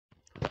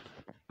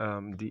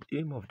The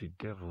aim of the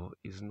devil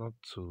is not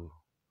to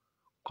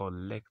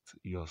collect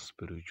your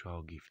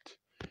spiritual gift.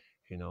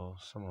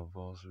 Some of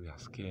us, we are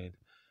scared.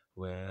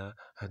 Well,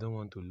 I don't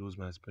want to lose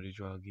my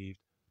spiritual gift.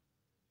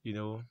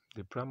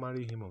 The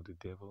primary aim of the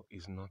devil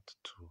is not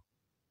to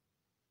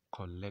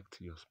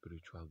collect your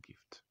spiritual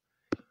gift.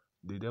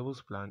 The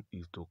devil's plan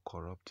is to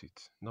corrupt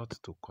it, not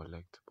to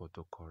collect, but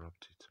to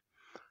corrupt it.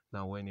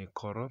 Now, when it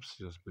corrupts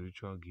your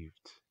spiritual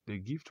gift, the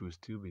gift will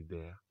still be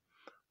there,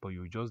 but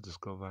you just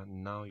discover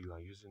now you are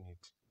using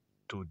it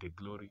to the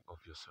glory of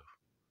yourself.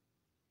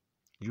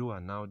 You are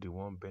now the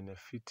one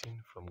benefiting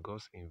from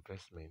God's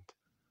investment,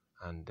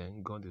 and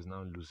then God is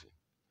now losing.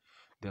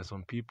 There are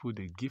some people,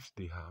 the gift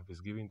they have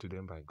is given to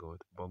them by God,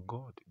 but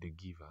God, the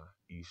giver,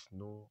 is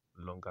no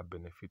longer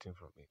benefiting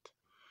from it.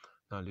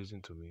 Now,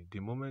 listen to me. The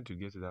moment you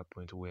get to that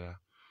point where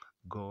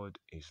God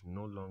is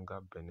no longer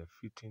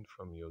benefiting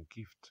from your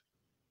gift,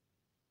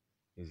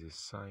 is a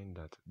sign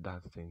that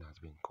that thing has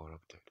been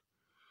corrupted.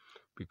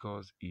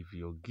 Because if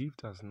your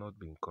gift has not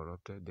been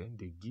corrupted, then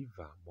the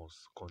giver must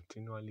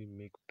continually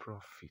make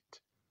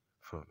profit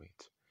from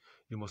it.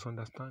 You must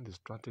understand the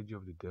strategy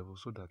of the devil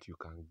so that you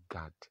can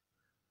guard.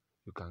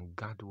 You can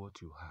guard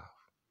what you have.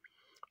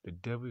 The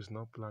devil is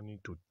not planning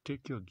to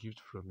take your gift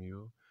from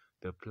you.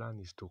 The plan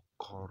is to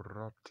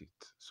corrupt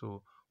it.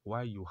 So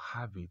while you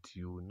have it,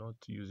 you will not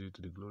use it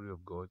to the glory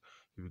of God.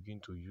 You begin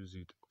to use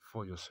it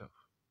for yourself.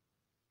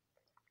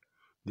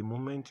 The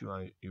moment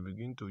you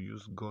begin to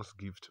use God's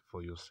gift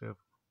for yourself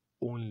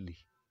only,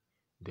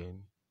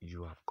 then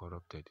you have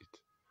corrupted it.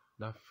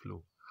 That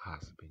flow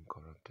has been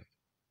corrupted.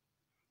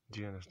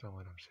 Do you understand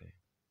what I'm saying?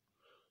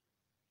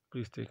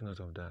 Please take note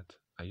of that.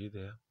 Are you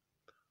there?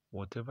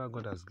 Whatever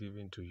God has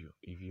given to you,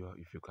 if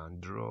you can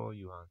draw,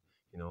 you are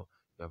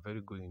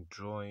very good in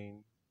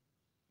drawing.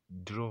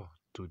 Draw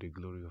to the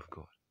glory of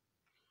God.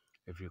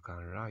 If you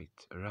can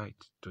write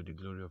to the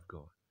glory of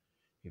God.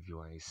 If you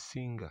are a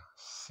singer,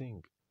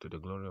 sing to the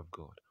glory of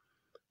God.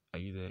 Are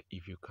you there?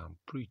 If you can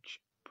preach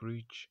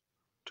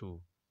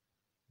to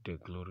the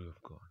glory of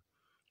God.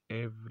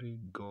 Every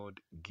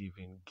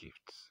God-given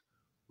gift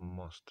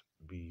must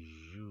be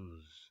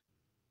used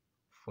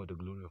for the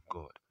glory of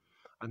God.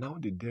 And how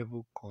the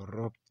devil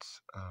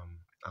corrupts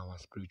our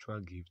spiritual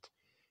gift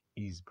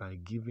is by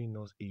giving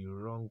us a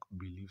wrong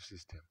belief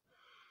system.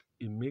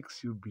 It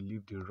makes you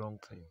believe the wrong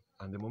thing.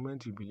 And the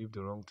moment you believe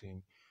the wrong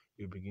thing,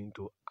 you begin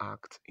to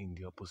act in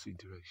the opposite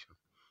direction.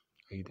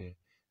 Are you there?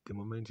 The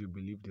moment you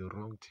believe the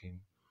wrong thing,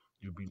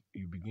 you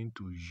begin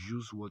to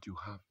use what you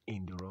have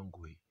in the wrong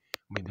way.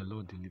 May the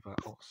Lord deliver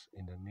us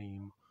in the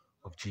name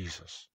of Jesus.